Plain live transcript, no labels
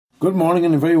Good morning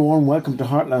and a very warm welcome to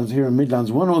Heartlands here in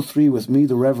Midlands 103 with me,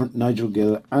 the Reverend Nigel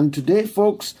Gill. And today,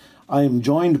 folks, I am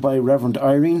joined by Reverend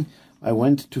Irene. I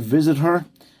went to visit her.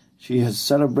 She has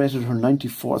celebrated her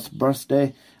 94th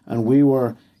birthday and we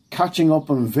were catching up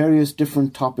on various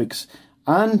different topics.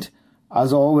 And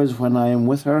as always, when I am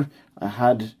with her, I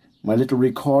had my little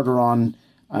recorder on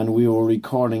and we were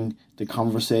recording the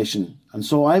conversation. And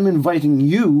so I'm inviting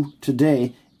you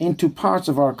today into parts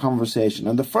of our conversation.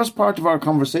 And the first part of our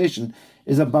conversation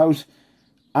is about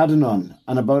Adanon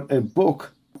and about a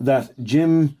book that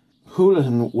Jim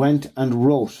Houlihan went and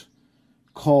wrote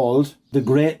called The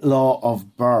Great Law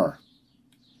of Burr.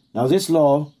 Now this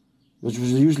law, which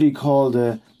was usually called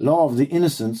the Law of the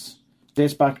Innocents,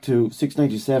 dates back to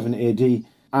 697 AD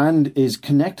and is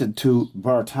connected to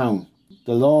Burr Town.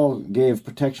 The law gave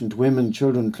protection to women,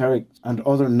 children, clerics and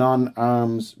other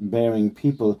non-arms bearing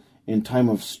people in time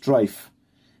of strife.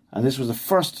 And this was the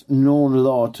first known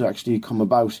law to actually come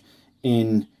about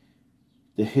in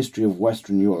the history of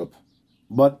Western Europe.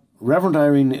 But Reverend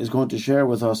Irene is going to share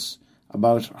with us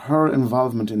about her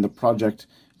involvement in the project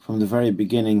from the very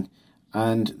beginning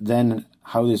and then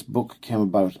how this book came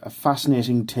about. A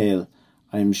fascinating tale,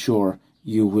 I am sure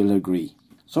you will agree.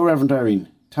 So Reverend Irene,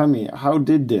 tell me, how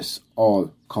did this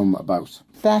all come about?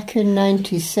 Back in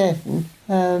 97,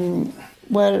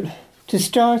 to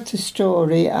start the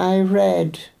story, I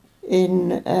read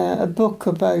in a book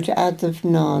about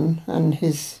Adanon and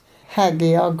his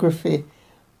hagiography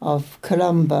of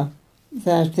Columba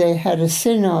that they had a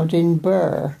synod in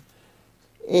Burr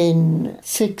in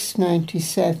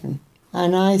 697.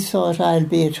 And I thought I'll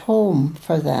be at home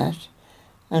for that.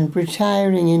 And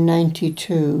retiring in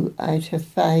 92, I'd have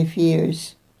 5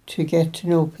 years to get to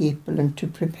know people and to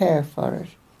prepare for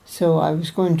it. So I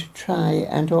was going to try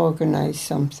and organise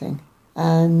something.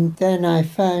 And then I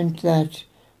found that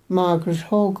Margaret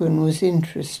Hogan was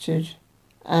interested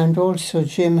and also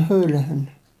Jim Houlihan.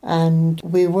 And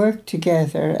we worked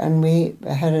together and we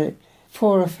had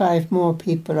 4 or 5 more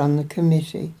people on the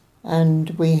committee.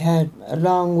 And we had a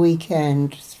long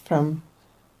weekend from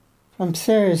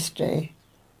Thursday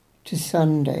to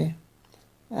Sunday.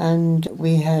 And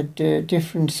we had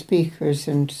different speakers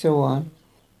and so on.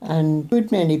 And a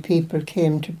good many people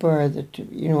came to Burr that,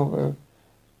 were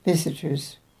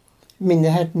visitors. I mean, they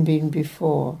hadn't been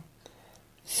before.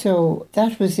 So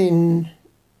that was in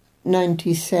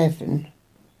 97.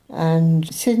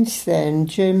 And since then,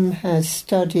 Jim has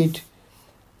studied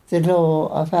the law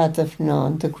of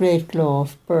Adanon, the Great Law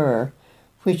of Burr,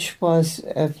 which was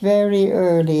a very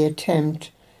early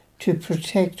attempt to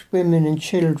protect women and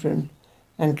children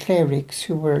and clerics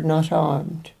who were not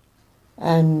armed.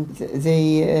 And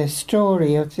the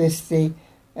story of this, the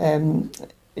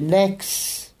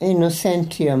Lex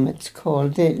Innocentium, it's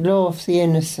called, the Law of the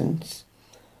Innocents,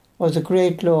 or the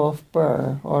Great Law of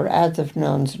Burr, or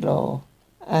Adanon's Law.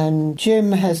 And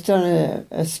Jim has done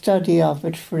a study of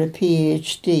it for a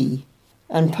PhD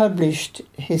and published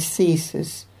his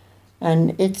thesis.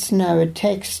 And it's now a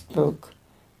textbook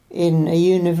in a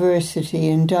university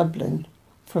in Dublin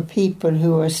for people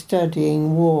who are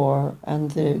studying war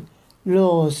and the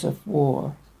laws of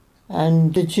war.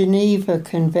 And the Geneva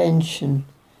Convention,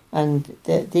 and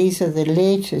these are the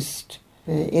latest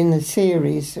in the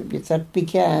series that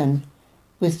began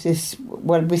with this.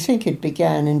 Well, we think it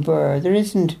began in Burr. There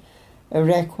isn't a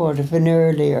record of an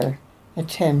earlier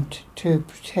attempt to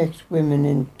protect women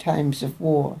in times of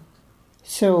war.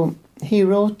 So he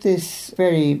wrote this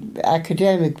very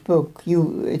academic book.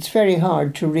 It's very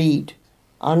hard to read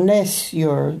unless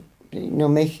you're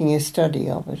making a study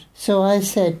of it. So I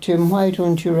said to him, why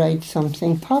don't you write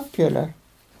something popular?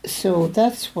 So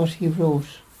that's what he wrote.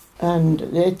 And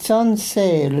it's on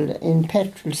sale in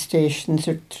petrol stations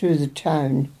or through the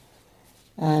town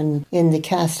and in the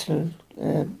castle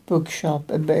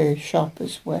bookshop, shop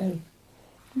as well.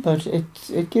 But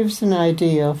it gives an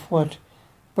idea of what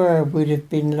Burr would have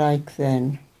been like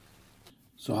then.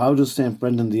 So how does St.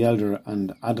 Brendan the Elder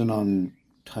and Adanon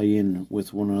tie in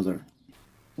with one another?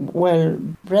 Well,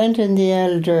 Brendan the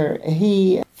Elder,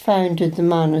 he founded the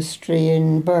monastery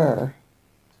in Burr.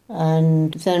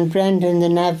 And then Brendan the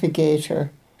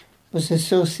Navigator was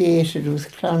associated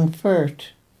with Clonfert.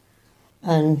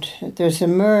 And there's a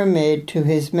mermaid to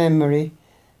his memory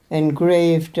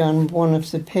engraved on one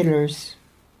of the pillars.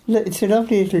 It's a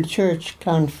lovely little church,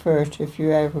 Clonfert, if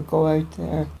you ever go out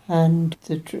there. And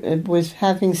with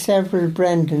having several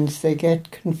Brendans, they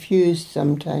get confused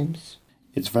sometimes.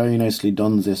 It's very nicely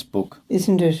done, this book.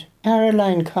 Isn't it?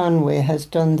 Caroline Conway has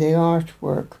done the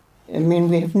artwork. I mean,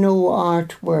 we have no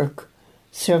artwork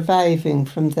surviving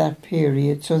from that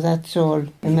period, so that's all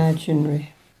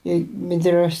imaginary.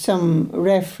 There are some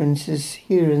references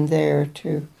here and there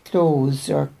to clothes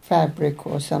or fabric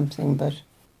or something, but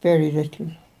very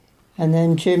little. And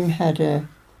then Jim had a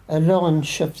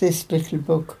launch of this little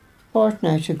book a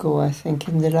fortnight ago, I think,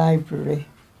 in the library.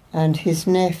 And his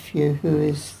nephew, who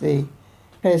is the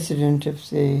president of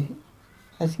the,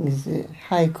 I think it's the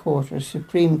High Court or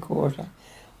Supreme Court,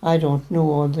 I don't know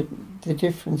all the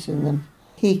difference in them,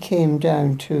 he came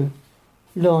down to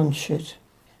launch it.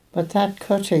 But that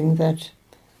cutting that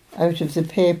out of the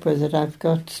paper that I've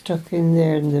got stuck in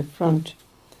there in the front,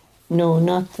 no,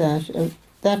 not that,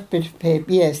 that bit of paper,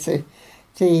 yes,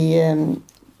 the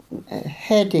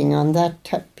heading on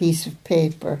that piece of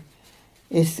paper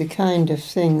is the kind of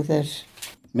thing that...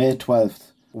 May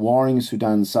 12th, warring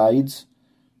Sudan sides,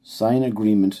 sign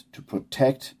agreement to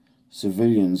protect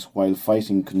civilians while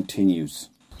fighting continues.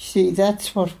 See,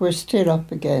 that's what we're still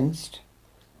up against.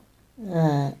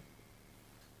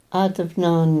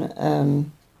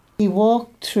 Adavnan, he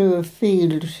walked through a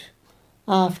field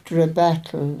after a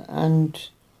battle and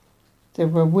there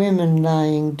were women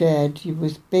lying dead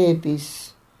with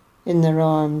babies in their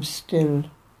arms still.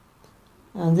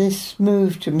 And this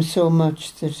moved him so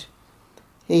much that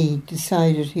he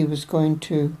decided he was going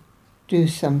to do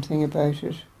something about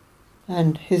it.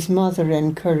 And his mother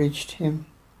encouraged him.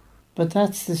 But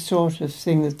that's the sort of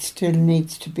thing that still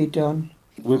needs to be done.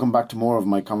 We'll come back to more of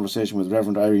my conversation with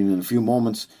Reverend Irene in a few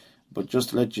moments, but just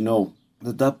to let you know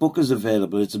that book is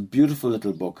available. It's a beautiful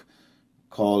little book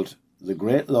called The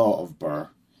Great Law of Burr,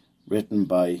 written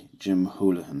by Jim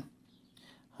Houlihan.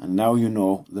 And now you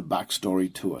know the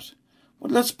backstory to it.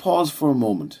 But let's pause for a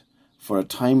moment for a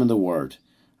time in the Word,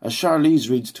 as Charlize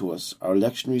reads to us our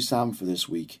lectionary psalm for this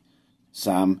week,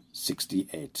 Psalm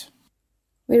 68.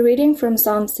 We're reading from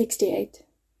Psalm 68.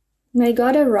 May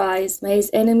God arise, may his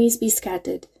enemies be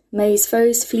scattered, may his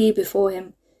foes flee before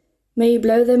him. May he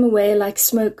blow them away like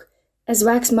smoke, as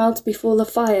wax melts before the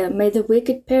fire, may the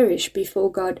wicked perish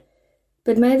before God.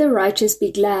 But may the righteous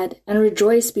be glad and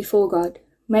rejoice before God,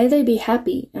 may they be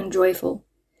happy and joyful.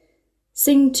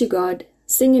 Sing to God,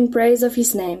 sing in praise of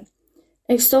his name.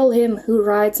 Extol him who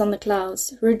rides on the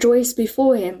clouds, rejoice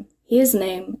before him, his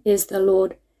name is the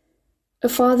Lord. A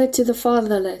father to the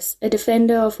fatherless, a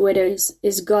defender of widows,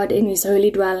 is God in his holy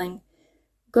dwelling.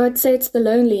 God sets the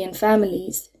lonely in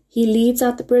families, he leads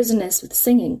out the prisoners with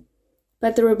singing,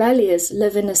 but the rebellious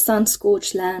live in a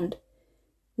sun-scorched land.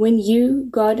 When you,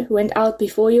 God, went out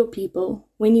before your people,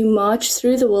 when you marched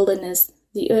through the wilderness,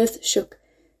 the earth shook.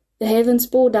 The heavens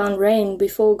poured down rain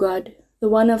before God, the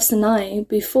one of Sinai,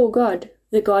 before God,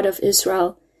 the God of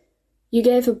Israel. You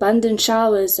gave abundant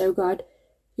showers, O God.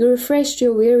 You refreshed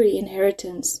your weary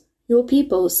inheritance. Your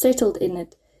people settled in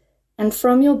it. And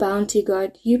from your bounty,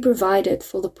 God, you provided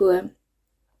for the poor.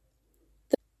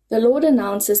 The Lord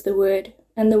announces the word,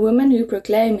 and the women who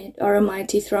proclaim it are a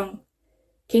mighty throng.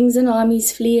 Kings and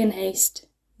armies flee in haste.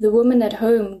 The women at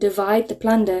home divide the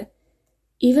plunder.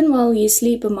 Even while you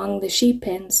sleep among the sheep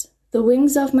pens, the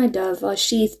wings of my dove are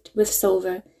sheathed with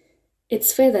silver,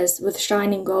 its feathers with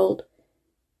shining gold.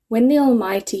 When the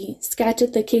Almighty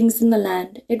scattered the kings in the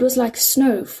land, it was like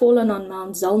snow fallen on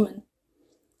Mount Zalman.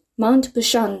 Mount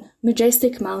Bashan,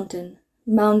 majestic mountain,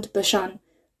 Mount Bashan,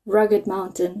 rugged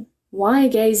mountain. Why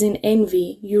gaze in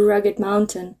envy, you rugged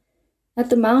mountain, at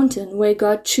the mountain where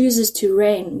God chooses to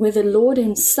reign, where the Lord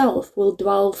himself will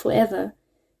dwell forever?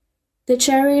 The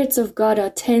chariots of God are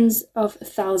tens of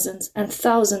thousands and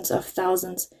thousands of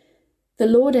thousands. The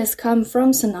Lord has come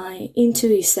from Sinai into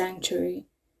his sanctuary.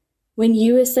 When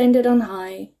you ascended on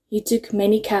high, you took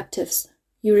many captives.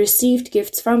 You received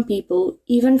gifts from people,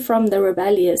 even from the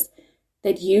rebellious,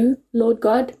 that you, Lord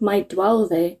God, might dwell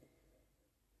there.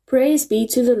 Praise be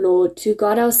to the Lord, to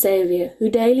God our Saviour, who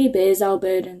daily bears our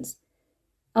burdens.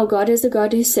 Our God is a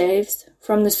God who saves.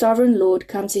 From the sovereign Lord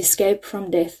comes escape from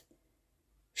death.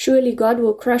 Surely God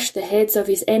will crush the heads of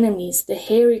his enemies, the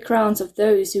hairy crowns of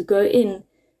those who go in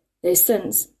their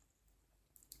sins.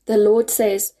 The Lord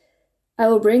says, I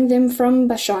will bring them from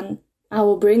Bashan, I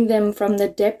will bring them from the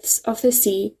depths of the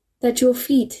sea, that your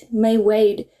feet may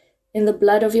wade in the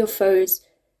blood of your foes,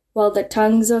 while the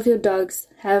tongues of your dogs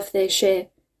have their share.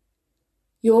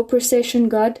 Your procession,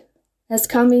 God, has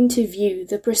come into view,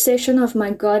 the procession of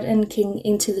my God and King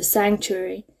into the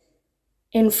sanctuary.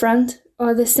 In front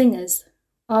are the singers,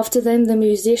 after them the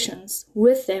musicians,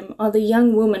 with them are the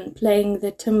young women playing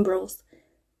the timbrels.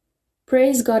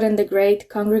 Praise God in the great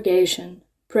congregation,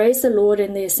 praise the Lord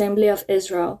in the assembly of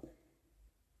Israel.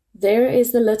 There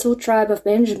is the little tribe of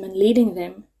Benjamin leading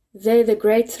them, there the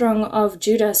great throng of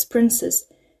Judah's princes,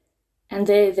 and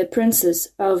there the princes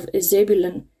of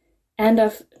Zebulun and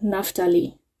of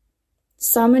Naphtali.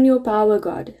 Summon your power,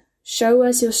 God. Show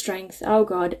us your strength, our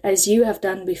God, as you have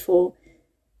done before.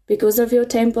 Because of your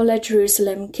temple at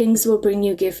Jerusalem, kings will bring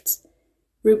you gifts.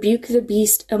 Rebuke the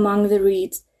beast among the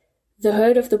reeds, the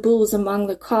herd of the bulls among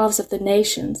the calves of the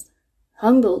nations.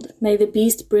 Humbled, may the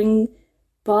beast bring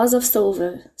bars of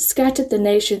silver, scattered the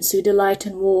nations who delight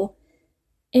in war.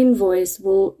 Envoys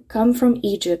will come from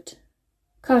Egypt.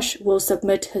 Cush will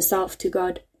submit herself to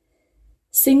God.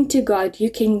 Sing to God, you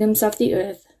kingdoms of the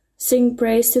earth. Sing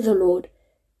praise to the Lord,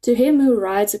 to him who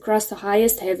rides across the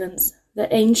highest heavens,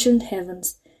 the ancient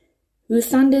heavens, who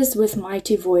thunders with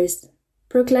mighty voice.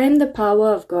 Proclaim the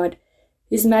power of God,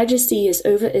 whose majesty is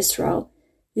over Israel,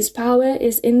 whose power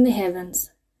is in the heavens.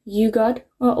 You, God,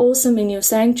 are awesome in your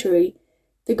sanctuary.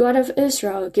 The God of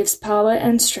Israel gives power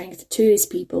and strength to his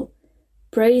people.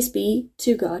 Praise be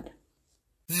to God.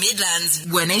 Midlands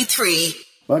 103.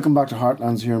 Welcome back to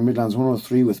Heartlands here in Midlands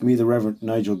 103 with me, the Reverend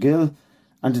Nigel Gill.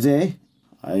 And today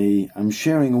I am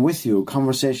sharing with you a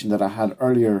conversation that I had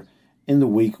earlier in the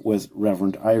week with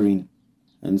Reverend Irene.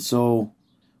 And so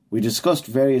we discussed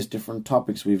various different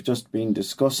topics. We've just been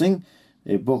discussing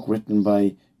a book written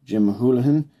by Jim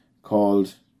Houlihan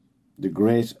called The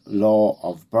Great Law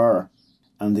of Burr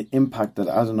and the impact that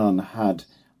Adnan had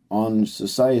on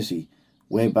society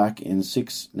way back in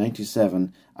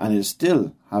 697 and is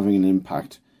still having an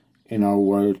impact in our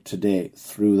world today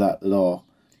through that law.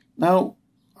 Now,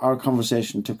 our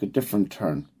conversation took a different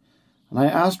turn, and I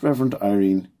asked Reverend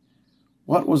Irene,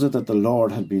 what was it that the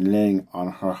Lord had been laying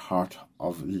on her heart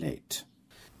of late?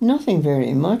 Nothing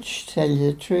very much, to tell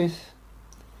you the truth.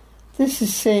 This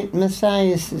is St.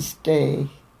 Matthias's day.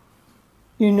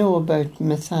 You know about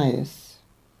Matthias.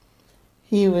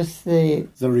 He was the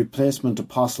replacement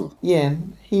apostle. Yeah,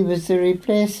 he was the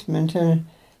replacement, and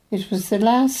it was the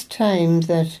last time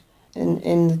that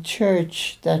in the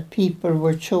church that people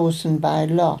were chosen by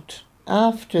lot.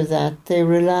 After that, they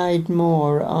relied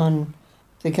more on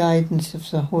the guidance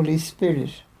of the Holy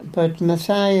Spirit. But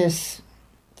Matthias,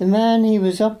 the man he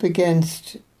was up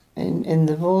against in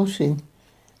the voting,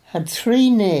 had 3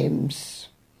 names.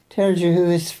 Tells you who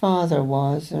his father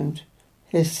was and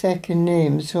his second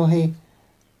name. So he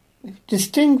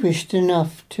distinguished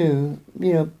enough to,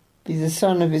 be the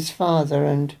son of his father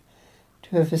and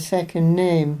to have a second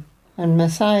name. And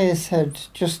Matthias had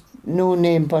just no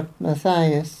name but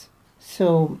Matthias.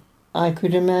 So I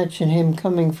could imagine him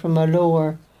coming from a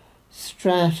lower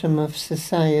stratum of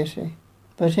society.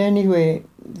 But anyway,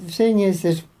 the thing is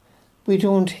that we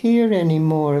don't hear any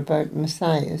more about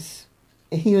Matthias.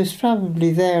 He was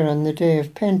probably there on the day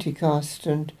of Pentecost,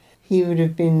 and he would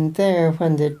have been there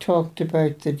when they talked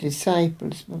about the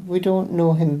disciples, but we don't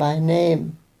know him by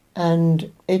name.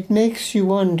 And it makes you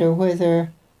wonder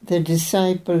whether the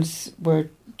disciples were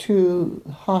too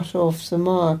hot off the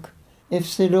mark,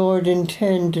 if the Lord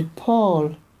intended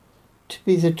Paul to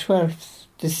be the 12th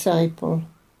disciple,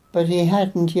 but he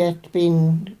hadn't yet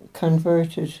been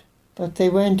converted. But they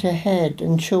went ahead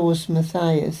and chose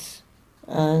Matthias,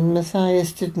 and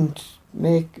Matthias didn't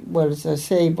as I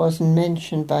say, wasn't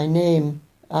mentioned by name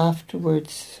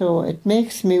afterwards. So it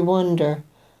makes me wonder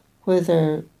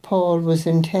whether Paul was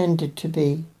intended to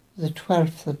be the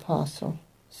 12th apostle.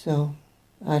 So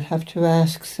I'd have to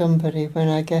ask somebody when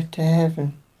I get to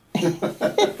heaven.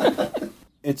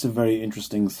 It's a very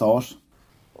interesting thought.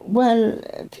 Well,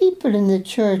 people in the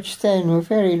church then were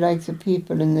very like the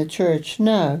people in the church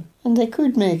now, and they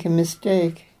could make a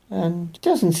mistake. And it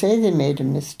doesn't say they made a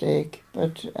mistake,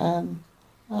 but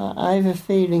I have a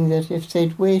feeling that if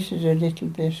they'd waited a little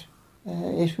bit,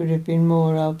 it would have been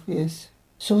more obvious.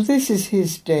 So this is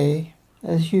his day.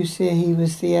 As you say, he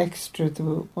was the extra, the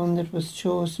one that was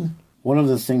chosen. One of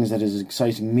the things that is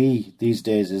exciting me these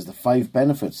days is the 5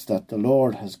 benefits that the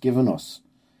Lord has given us,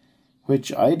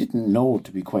 which I didn't know,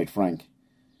 to be quite frank.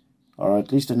 Or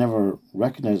at least I never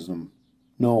recognized them.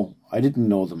 No, I didn't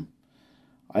know them.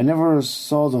 I never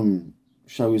saw them,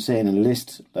 shall we say, in a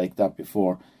list like that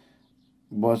before.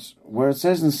 But where it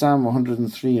says in Psalm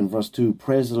 103 and verse 2,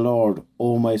 praise the Lord,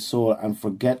 O my soul, and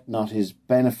forget not his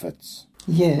benefits.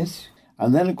 Yes.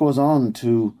 And then it goes on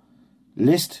to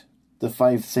list the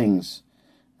 5 things.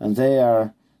 And they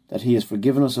are that he has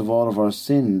forgiven us of all of our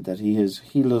sin, that he has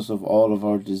healed us of all of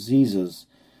our diseases,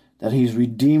 that he has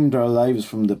redeemed our lives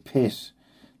from the pit,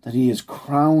 that he has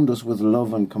crowned us with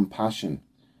love and compassion,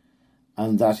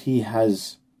 and that he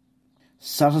has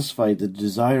satisfied the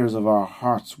desires of our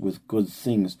hearts with good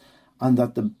things, and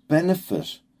that the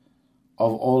benefit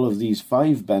of all of these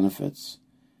 5 benefits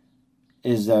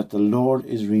is that the Lord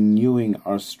is renewing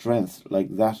our strength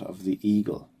like that of the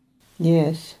eagle.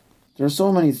 Yes. There are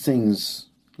so many things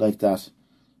like that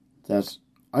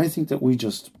I think that we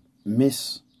just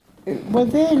miss? Well,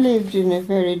 they lived in a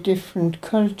very different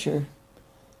culture.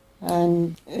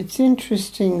 And it's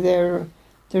interesting the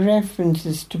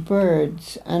references to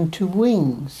birds and to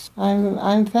wings.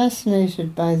 I'm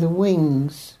fascinated by the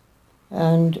wings.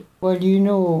 And, well, you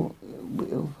know,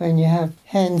 when you have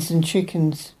hens and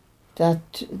chickens,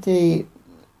 that the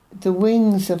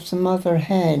wings of the mother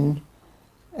hen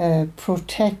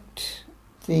protect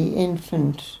the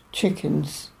infant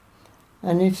chickens.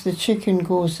 And if the chicken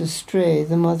goes astray,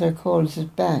 the mother calls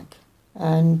it back.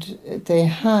 And they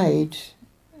hide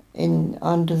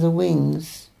under the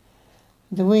wings.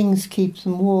 The wings keep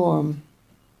them warm.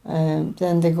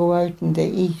 Then they go out and they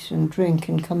eat and drink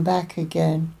and come back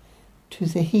again to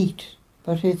the heat.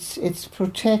 But it's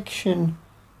protection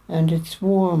and it's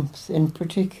warmth in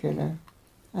particular.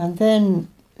 And then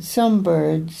some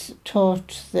birds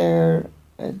taught the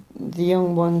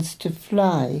young ones to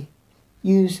fly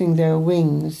using their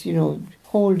wings, you know,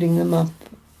 holding them up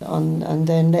and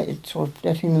then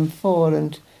letting them fall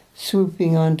and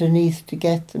swooping underneath to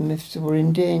get them if they were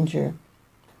in danger.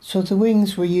 So the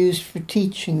wings were used for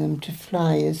teaching them to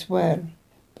fly as well.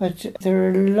 But there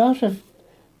are a lot of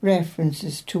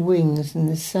references to wings in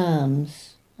the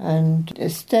Psalms, and a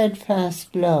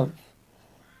steadfast love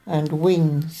and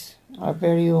wings are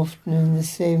very often in the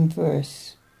same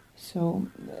verse. So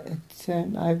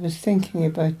I was thinking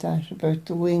about that, about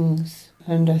the wings,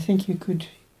 and I think you could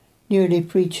nearly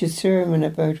preach a sermon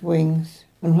about wings.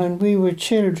 And when we were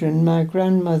children, my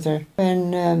grandmother,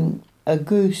 when a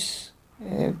goose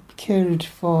killed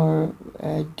for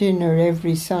dinner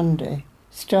every Sunday,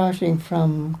 starting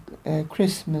from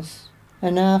Christmas,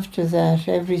 and after that,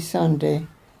 every Sunday,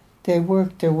 they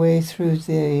worked their way through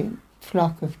the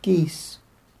flock of geese,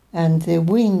 and the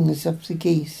wings of the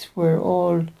geese were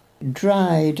all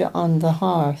dried on the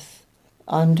hearth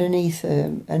underneath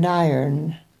an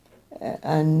iron,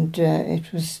 and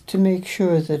it was to make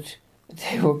sure that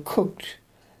they were cooked.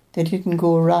 They didn't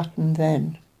go rotten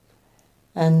then.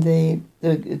 And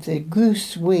the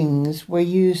goose wings were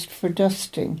used for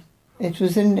dusting. It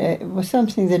was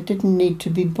something that didn't need to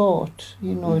be bought.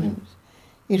 You know, mm-hmm.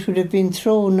 It would have been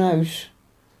thrown out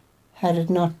had it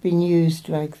not been used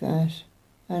like that.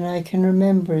 And I can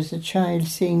remember as a child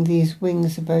seeing these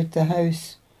wings about the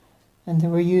house, and they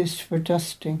were used for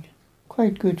dusting.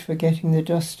 Quite good for getting the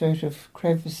dust out of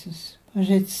crevices. But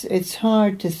it's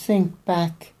hard to think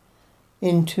back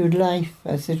into life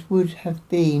as it would have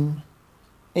been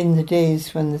in the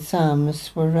days when the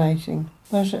psalmists were writing.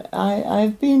 But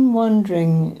I've been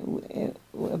wondering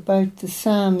about the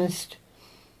psalmist.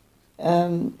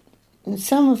 In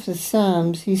some of the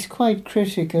psalms, he's quite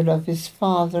critical of his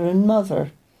father and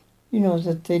mother. You know,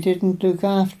 that they didn't look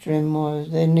after him or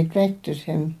they neglected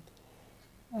him.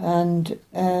 And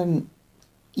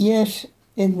yet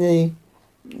in the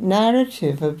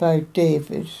narrative about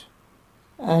David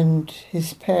and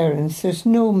his parents, there's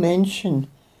no mention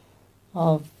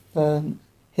of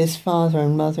his father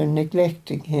and mother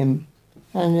neglecting him.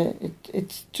 And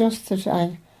it's just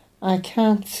that I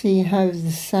can't see how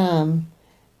the psalm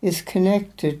is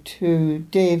connected to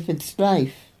David's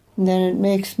life. And then it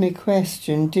makes me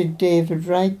question, did David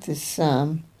write this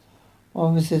psalm,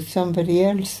 or was it somebody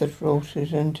else that wrote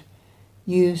it and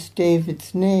used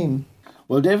David's name?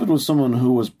 Well, David was someone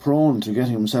who was prone to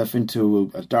getting himself into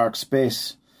a dark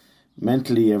space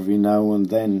mentally every now and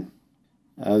then.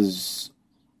 As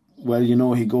well, you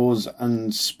know, he goes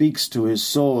and speaks to his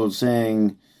soul,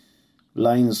 saying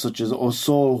lines such as, "O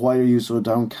soul, why are you so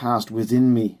downcast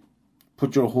within me?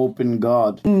 Put your hope in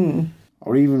God."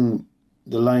 Or even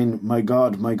the line, my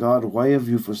God, why have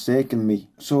you forsaken me?"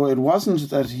 So it wasn't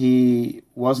that he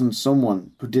wasn't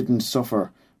someone who didn't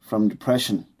suffer from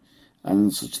depression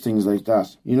and such things like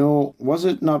that. You know, was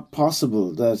it not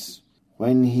possible that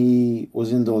when he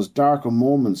was in those darker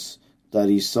moments that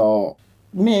he saw...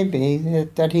 Maybe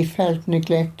that he felt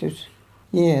neglected.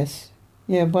 Yes.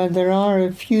 Yeah, well, there are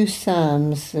a few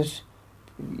psalms that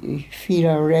you feel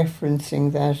are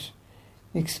referencing that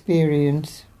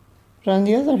experience. But on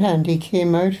the other hand, he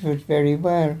came out of it very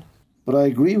well. But I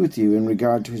agree with you in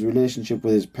regard to his relationship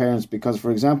with his parents, because,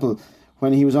 for example,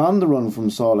 when he was on the run from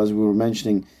Saul, as we were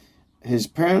mentioning, his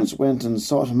parents went and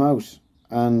sought him out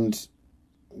and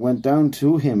went down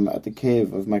to him at the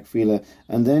cave of Machpelah,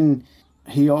 and then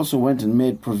he also went and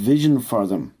made provision for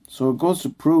them. So it goes to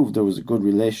prove there was a good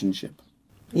relationship.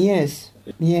 Yes.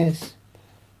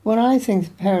 Well, I think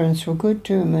the parents were good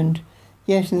to him, and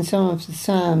yet in some of the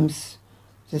psalms,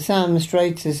 the psalmist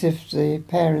writes as if the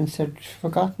parents had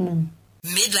forgotten him.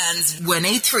 Midlands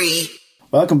 103.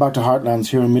 Welcome back to Heartlands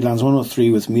here in Midlands 103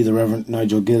 with me, the Reverend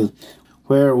Nigel Gill,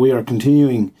 where we are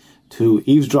continuing to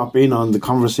eavesdrop in on the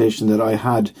conversation that I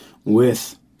had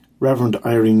with Reverend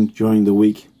Irene during the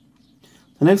week.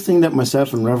 The next thing that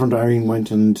myself and Reverend Irene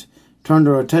went and turned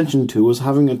our attention to was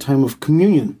having a time of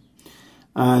communion.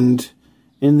 And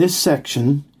in this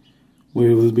section,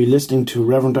 we will be listening to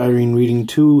Reverend Irene reading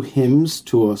 2 hymns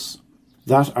to us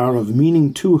that are of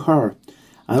meaning to her.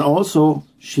 And also,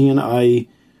 she and I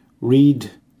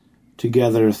read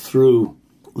together through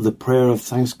the prayer of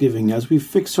thanksgiving as we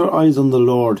fix our eyes on the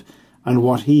Lord and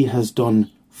what He has done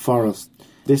for us.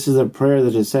 This is a prayer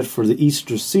that is set for the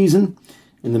Easter season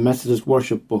in the Methodist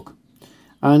Worship Book.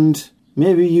 And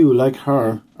maybe you, like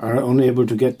her, are unable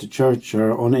to get to church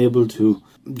or unable to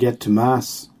get to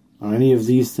Mass or any of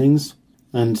these things.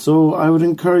 And so I would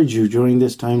encourage you during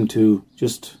this time to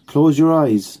just close your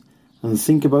eyes and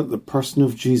think about the person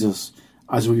of Jesus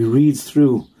as we read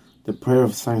through the prayer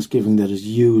of thanksgiving that is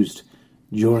used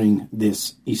during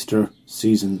this Easter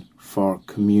season for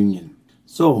communion.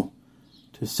 So,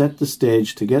 to set the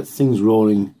stage, to get things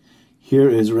rolling, here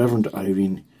is Reverend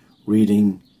Irene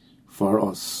reading for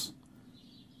us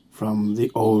from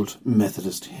the Old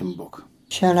Methodist Hymn Book.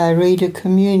 Shall I read a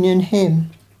communion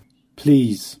hymn?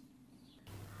 Please.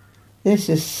 This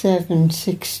is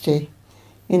 760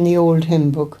 in the Old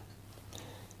Hymn Book.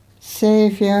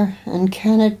 Saviour, and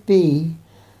can it be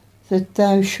that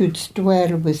Thou shouldst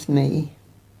dwell with me?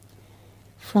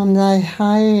 From Thy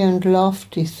high and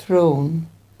lofty throne,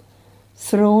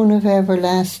 throne of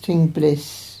everlasting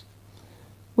bliss,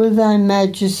 will Thy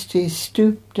majesty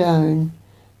stoop down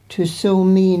to so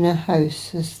mean a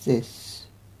house as this?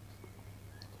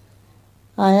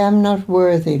 I am not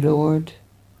worthy, Lord,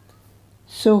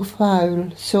 so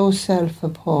foul, so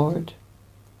self-abhorred,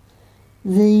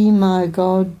 Thee, my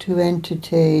God, to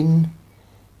entertain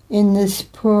in this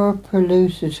poor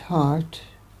polluted heart.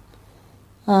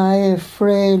 I, a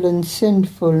frail and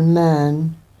sinful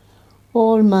man,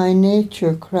 all my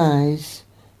nature cries,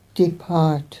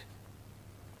 depart.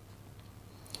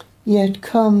 Yet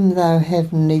come, Thou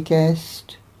heavenly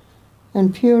guest,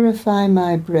 and purify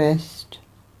my breast.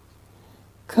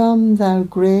 Come, Thou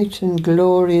great and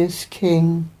glorious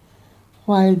King,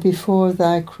 while before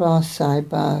Thy cross I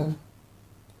bow.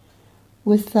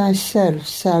 With Thyself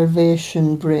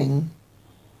salvation bring,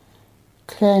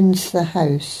 cleanse the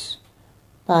house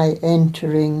by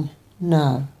entering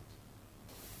now.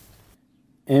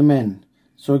 Amen.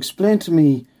 So explain to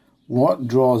me what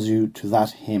draws you to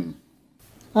that hymn.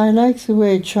 I like the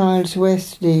way Charles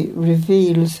Wesley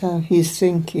reveals how he's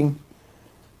thinking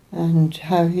and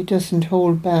how he doesn't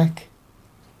hold back.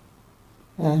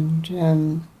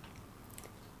 And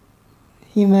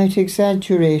he might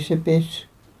exaggerate a bit,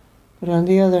 but on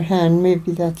the other hand,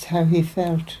 maybe that's how he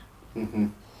felt. Mm-hmm.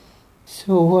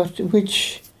 So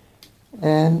which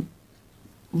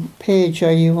page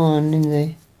are you on in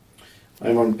the...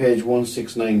 I'm on page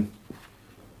 169.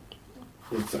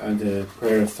 It's the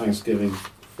prayer of thanksgiving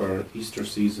for Easter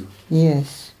season.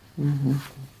 Yes. Mm-hmm.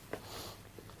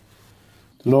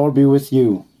 The Lord be with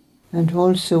you. And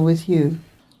also with you.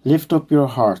 Lift up your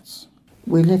hearts.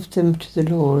 We lift them to the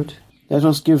Lord. Let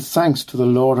us give thanks to the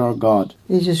Lord our God.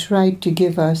 It is right to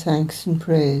give our thanks and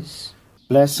praise.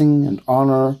 Blessing and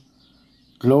honour,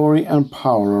 glory and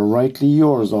power are rightly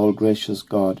yours, all gracious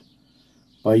God.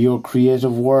 By your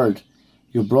creative word,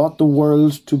 you brought the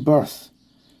world to birth.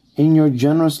 In your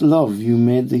generous love, you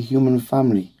made the human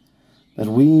family, that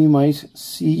we might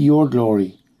see your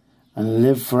glory and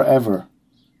live forever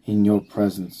in your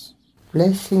presence.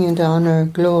 Blessing and honour,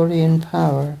 glory and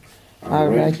power are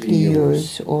rightly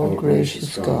yours, all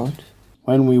gracious God.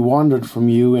 When we wandered from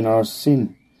you in our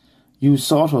sin, you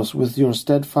sought us with your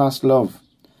steadfast love,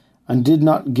 and did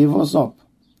not give us up.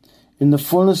 In the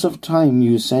fullness of time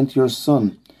you sent your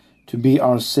Son to be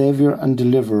our Saviour and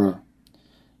Deliverer.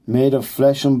 Made of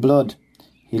flesh and blood,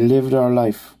 he lived our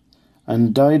life,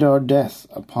 and died our death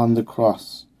upon the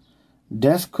cross.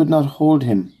 Death could not hold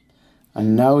him,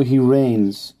 and now he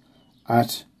reigns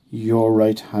at your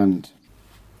right hand.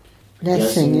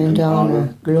 Blessing and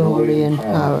honour, glory and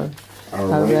power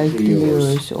are rightly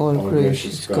yours, all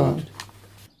gracious God.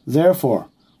 Therefore,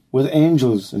 with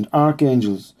angels and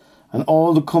archangels and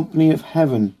all the company of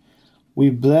heaven, we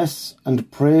bless and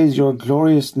praise your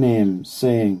glorious name,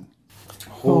 saying,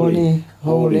 Holy,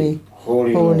 holy,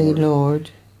 holy Lord,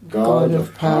 God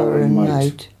of power and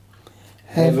might,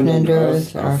 heaven and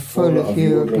earth are full of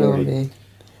your glory.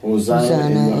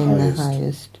 Hosanna in the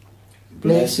highest.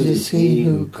 Blessed is he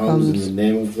who comes in the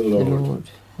name of the Lord.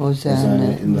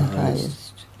 Hosanna in the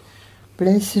highest.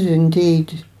 Blessed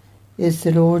indeed is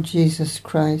the Lord Jesus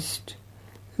Christ,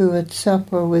 who at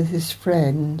supper with his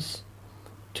friends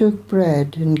took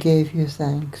bread and gave you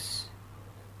thanks,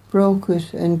 broke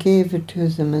it and gave it to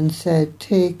them and said,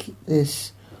 "Take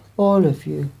this, all of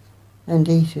you, and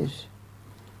eat it.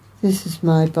 This is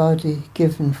my body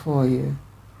given for you.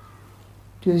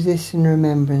 Do this in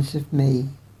remembrance of me."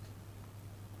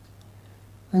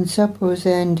 When supper was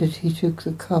ended, he took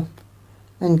the cup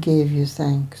and gave you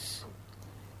thanks,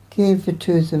 gave it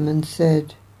to them and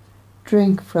said,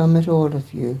 "Drink from it, all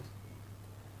of you.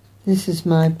 This is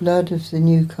my blood of the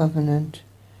new covenant,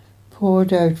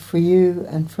 poured out for you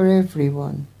and for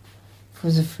everyone for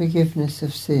the forgiveness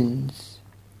of sins.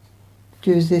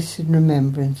 Do this in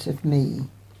remembrance of me."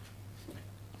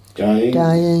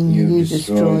 Dying, you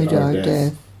destroyed our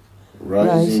death.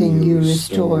 Rising, you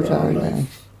restored our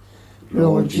life.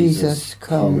 Lord Jesus,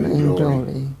 come in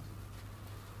glory.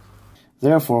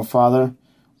 Therefore, Father,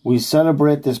 we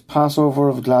celebrate this Passover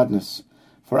of gladness,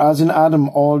 for as in Adam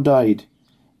all died,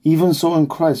 even so in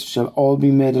Christ shall all be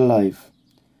made alive,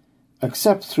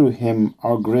 accept through him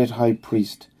our great high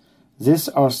priest, this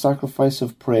our sacrifice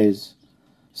of praise.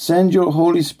 Send your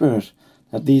Holy Spirit,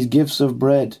 that these gifts of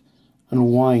bread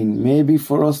and wine may be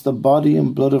for us the body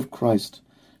and blood of Christ.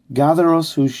 Gather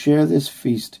us who share this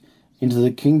feast into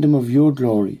the kingdom of your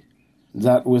glory,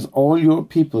 that with all your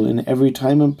people in every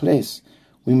time and place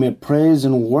we may praise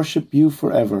and worship you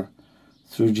forever,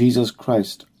 through Jesus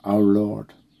Christ our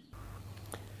Lord.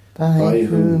 By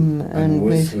whom and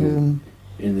with whom,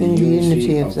 in the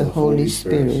unity of the Holy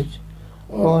Spirit,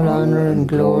 all honour and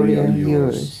glory are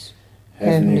yours,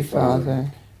 Heavenly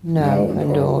Father, now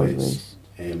and always.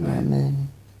 Amen.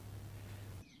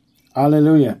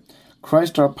 Alleluia.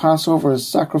 Christ our Passover is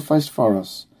sacrificed for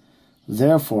us.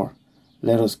 Therefore,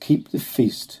 let us keep the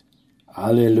feast.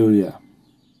 Alleluia.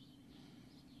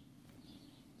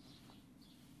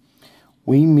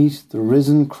 We meet the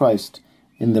risen Christ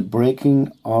in the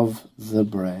breaking of the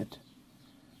bread.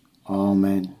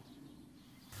 Amen.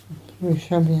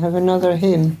 Shall we have another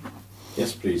hymn?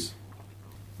 Yes, please.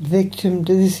 Victim,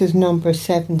 this is number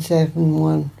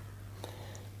 771.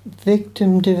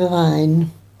 Victim divine,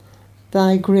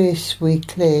 thy grace we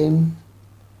claim,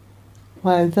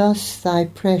 while thus thy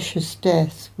precious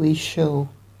death we show.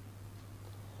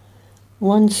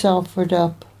 Once offered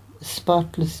up, a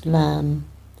spotless lamb,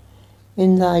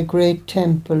 in thy great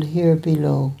temple here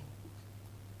below.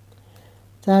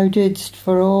 Thou didst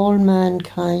for all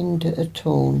mankind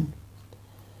atone,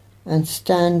 and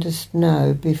standest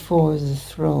now before the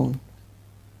throne.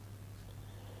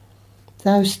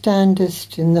 Thou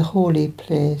standest in the holy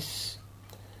place,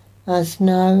 as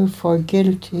now for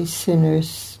guilty sinners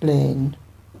slain.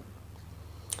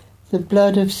 The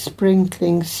blood of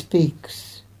sprinkling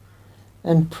speaks,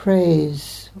 and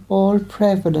praise all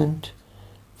prevalent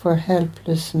for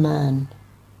helpless man.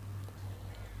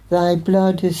 Thy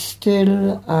blood is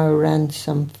still our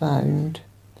ransom found,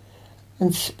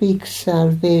 and speaks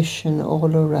salvation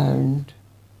all around.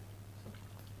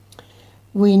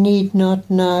 We need not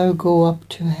now go up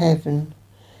to heaven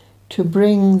to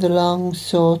bring the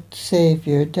long-sought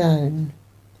Saviour down.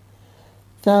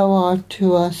 Thou art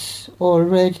to us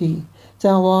already,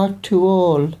 thou art to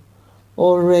all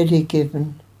already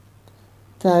given.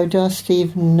 Thou dost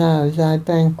even now thy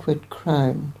banquet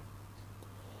crown.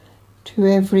 To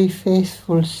every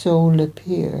faithful soul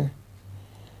appear,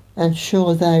 and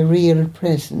show thy real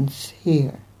presence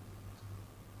here.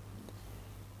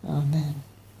 Amen.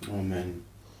 Amen.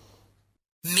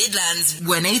 Midlands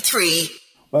 103.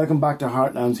 Welcome back to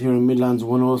Heartlands here in Midlands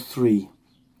 103,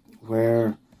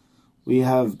 where we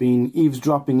have been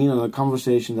eavesdropping in on a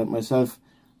conversation that myself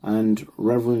and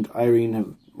Reverend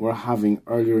Irene were having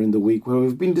earlier in the week, where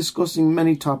we've been discussing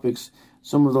many topics,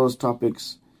 some of those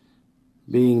topics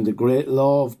being the great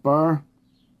law of Burr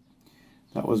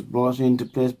that was brought into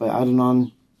place by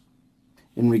Adnan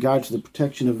in regard to the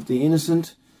protection of the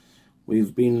innocent.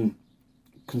 We've been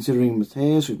considering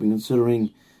Matthias, we've been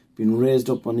considering being raised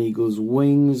up on eagle's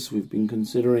wings, we've been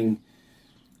considering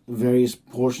various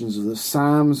portions of the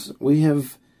Psalms. We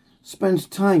have spent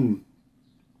time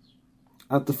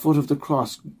at the foot of the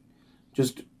cross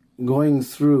just going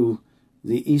through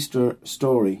the Easter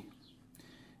story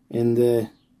in the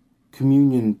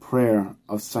communion prayer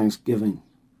of thanksgiving,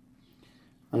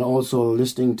 and also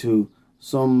listening to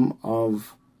some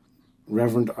of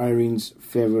Reverend Irene's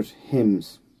favourite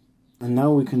hymns. And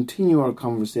now we continue our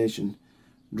conversation,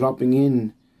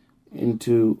 dropping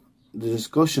into the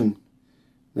discussion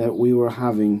that we were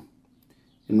having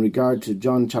in regard to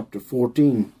John chapter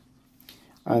 14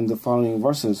 and the following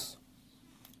verses.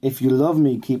 If you love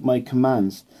me, keep my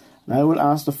commands, and I will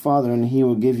ask the Father, and he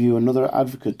will give you another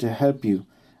advocate to help you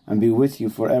and be with you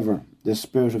forever, the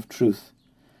Spirit of truth.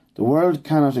 The world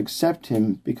cannot accept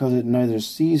him because it neither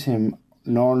sees him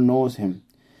nor knows him.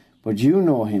 but you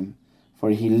know him,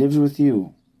 for he lives with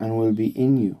you and will be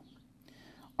in you.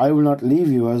 I will not leave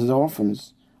you as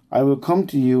orphans. I will come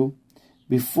to you.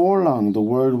 Before long the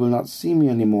world will not see me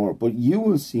anymore, but you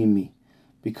will see me.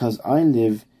 Because I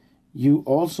live, you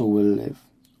also will live.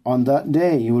 On that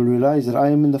day you will realize that I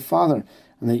am in the Father,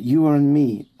 and that you are in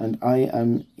me, and I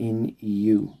am in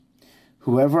you.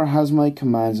 Whoever has my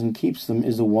commands and keeps them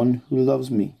is the one who loves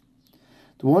me.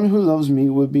 The one who loves me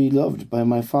will be loved by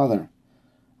my Father,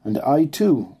 and I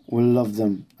too will love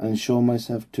them and show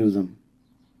myself to them.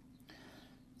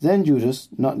 Then Judas,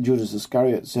 not Judas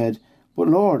Iscariot, said, But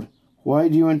Lord, why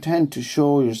do you intend to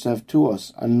show yourself to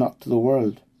us and not to the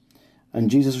world?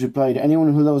 And Jesus replied,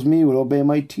 Anyone who loves me will obey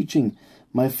my teaching.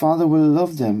 My Father will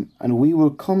love them, and we will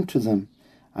come to them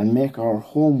and make our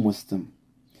home with them.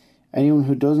 Anyone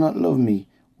who does not love me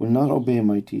will not obey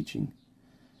my teaching.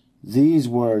 These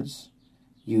words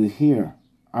you hear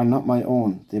are not my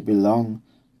own. They belong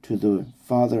to the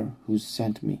Father who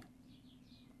sent me.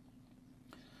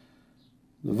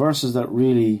 The verses that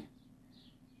really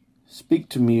speak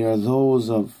to me are those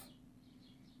of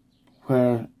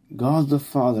where God the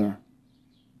Father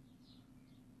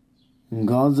and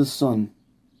God the Son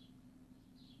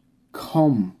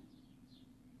come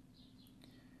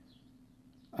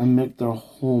and make their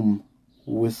home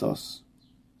with us.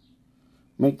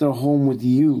 Make their home with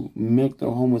you. Make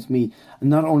their home with me. And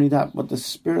not only that, but the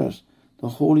Spirit, the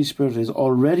Holy Spirit, is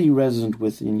already resident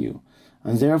within you.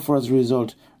 And therefore, as a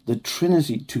result, the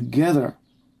Trinity together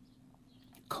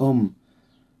come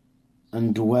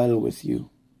and dwell with you.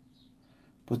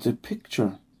 But the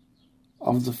picture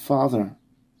of the Father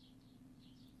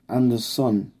and the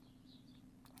Son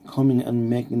coming and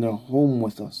making their home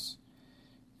with us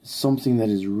is something that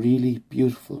is really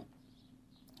beautiful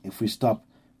if we stop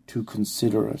to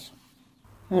consider it.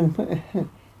 And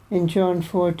in John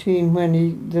 14,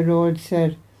 when the Lord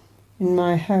said, In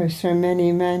my house are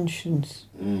many mansions,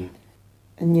 and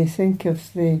you think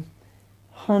of the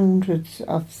hundreds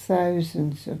of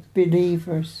thousands of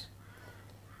believers,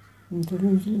 and there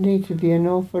need to be an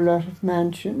awful lot of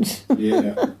mansions.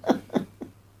 Yeah,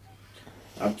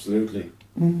 absolutely.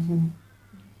 Mm-hmm.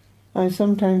 I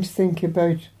sometimes think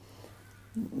about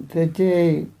the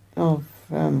day of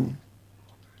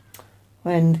when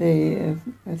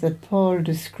that Paul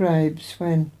describes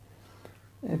when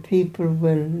people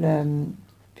will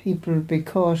be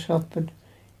caught up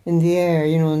in the air,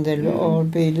 and they'll all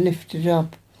be lifted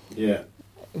up. Yeah.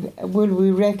 Will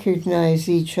we recognise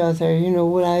each other?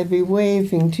 Will I be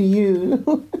waving to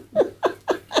you?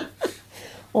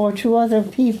 Or to other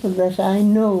people that I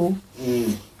know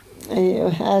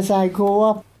as I go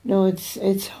up? No,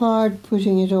 it's hard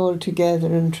putting it all together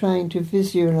and trying to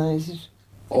visualise it.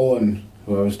 Owen,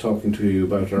 who I was talking to you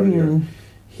about earlier,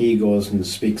 he goes and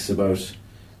speaks about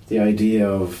the idea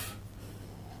of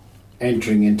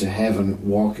entering into heaven,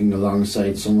 walking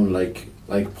alongside someone like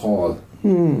Paul.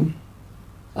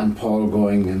 And Paul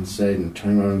going and saying,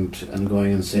 turn around and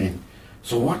going and saying,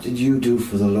 so what did you do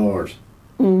for the Lord?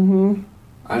 Mm-hmm.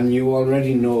 And you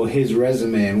already know his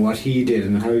resume and what he did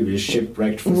and how he was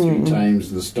shipwrecked for 3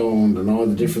 times and stoned and all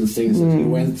the different things that he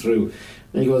went through.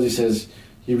 And he says,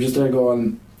 you were just there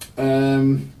going,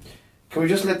 can we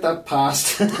just let that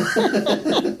pass?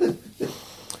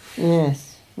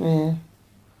 Yes, yeah.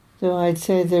 So I'd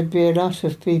say there'd be a lot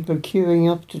of people queuing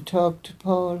up to talk to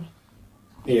Paul.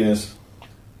 Yes.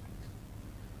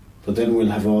 But then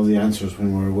we'll have all the answers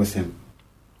when we're with him.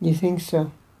 You think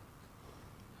so?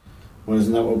 Well,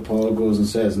 isn't that what Paul goes and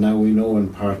says? Now we know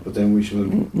in part, but then we shall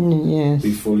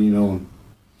be fully known.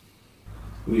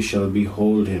 We shall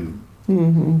behold him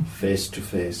face to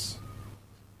face.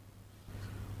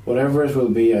 Whatever it will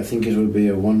be, I think it will be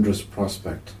a wondrous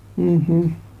prospect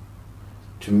to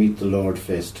meet the Lord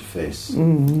face to face.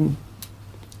 And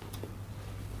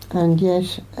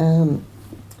yet,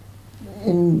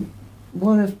 in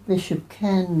one of Bishop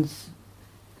Ken's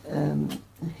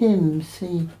hymns,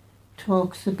 he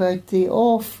talks about the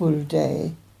awful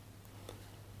day,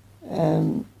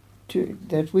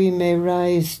 that we may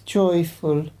rise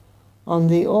joyful on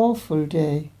the awful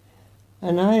day.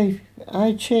 And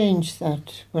I change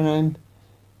that when I'm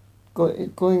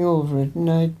going over it, and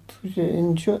I put it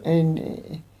in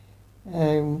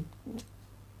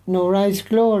rise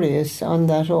glorious on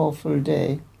that awful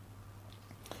day.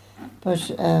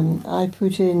 But I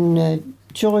put in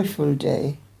joyful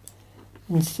day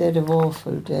instead of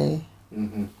awful day.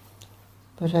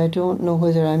 But I don't know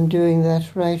whether I'm doing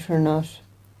that right or not.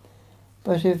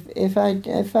 But if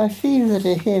I feel that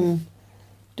a hymn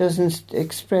doesn't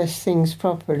express things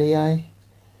properly, I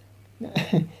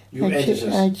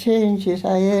change it,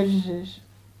 I edit it.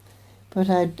 But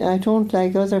I don't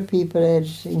like other people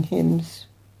editing hymns.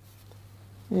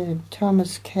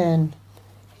 Thomas Ken,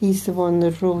 he's the one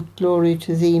that wrote Glory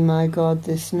to Thee, my God,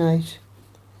 this night,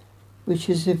 which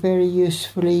is a very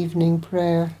useful evening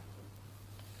prayer.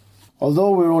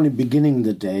 Although we're only beginning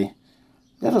the day,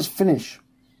 let us finish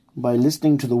by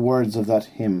listening to the words of that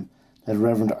hymn that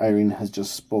Reverend Irene has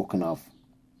just spoken of.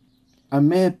 And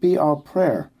may it be our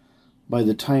prayer by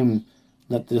the time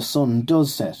that the sun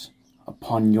does set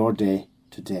upon your day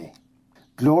today.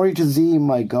 Glory to Thee,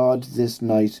 my God, this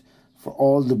night, for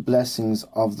all the blessings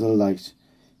of the light.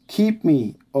 Keep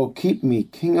me, O keep me,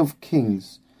 King of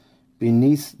Kings,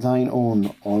 beneath Thine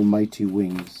own almighty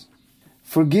wings.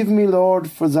 Forgive me, Lord,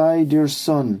 for Thy dear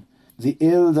Son, the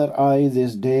ill that I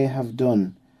this day have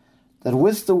done, that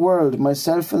with the world,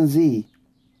 myself and Thee,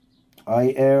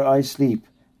 I ere I sleep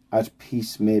at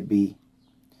peace may be.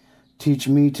 Teach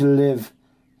me to live,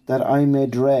 that I may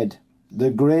dread the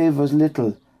grave as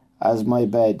little as my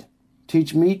bed.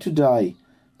 Teach me to die,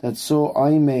 that so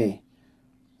I may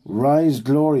rise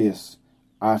glorious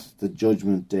at the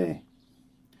judgment day.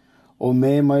 O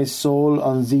may my soul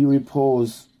on Thee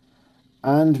repose,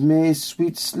 and may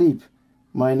sweet sleep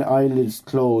mine eyelids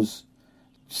close,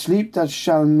 sleep that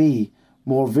shall me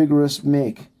more vigorous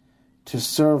make to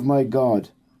serve my God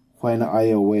when I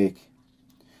awake.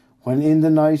 When in the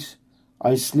night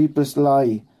I sleepless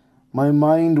lie, my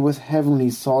mind with heavenly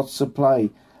thoughts supply,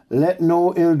 let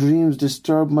no ill dreams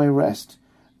disturb my rest,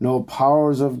 no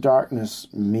powers of darkness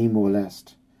me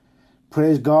molest.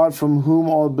 Praise God from whom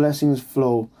all blessings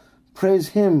flow, praise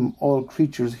Him, all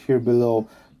creatures here below,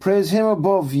 praise Him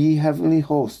above, ye heavenly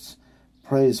hosts,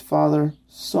 praise Father,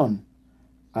 Son,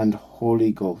 and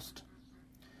Holy Ghost.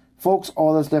 Folks,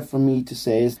 all that's left for me to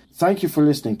say is thank you for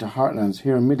listening to Heartlands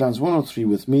here in Midlands 103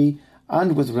 with me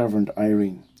and with Reverend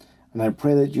Irene. And I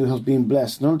pray that you have been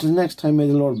blessed. And until next time, may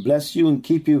the Lord bless you and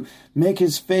keep you, make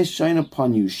His face shine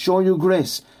upon you, show you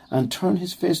grace, and turn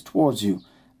His face towards you,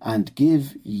 and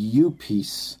give you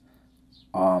peace.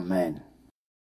 Amen.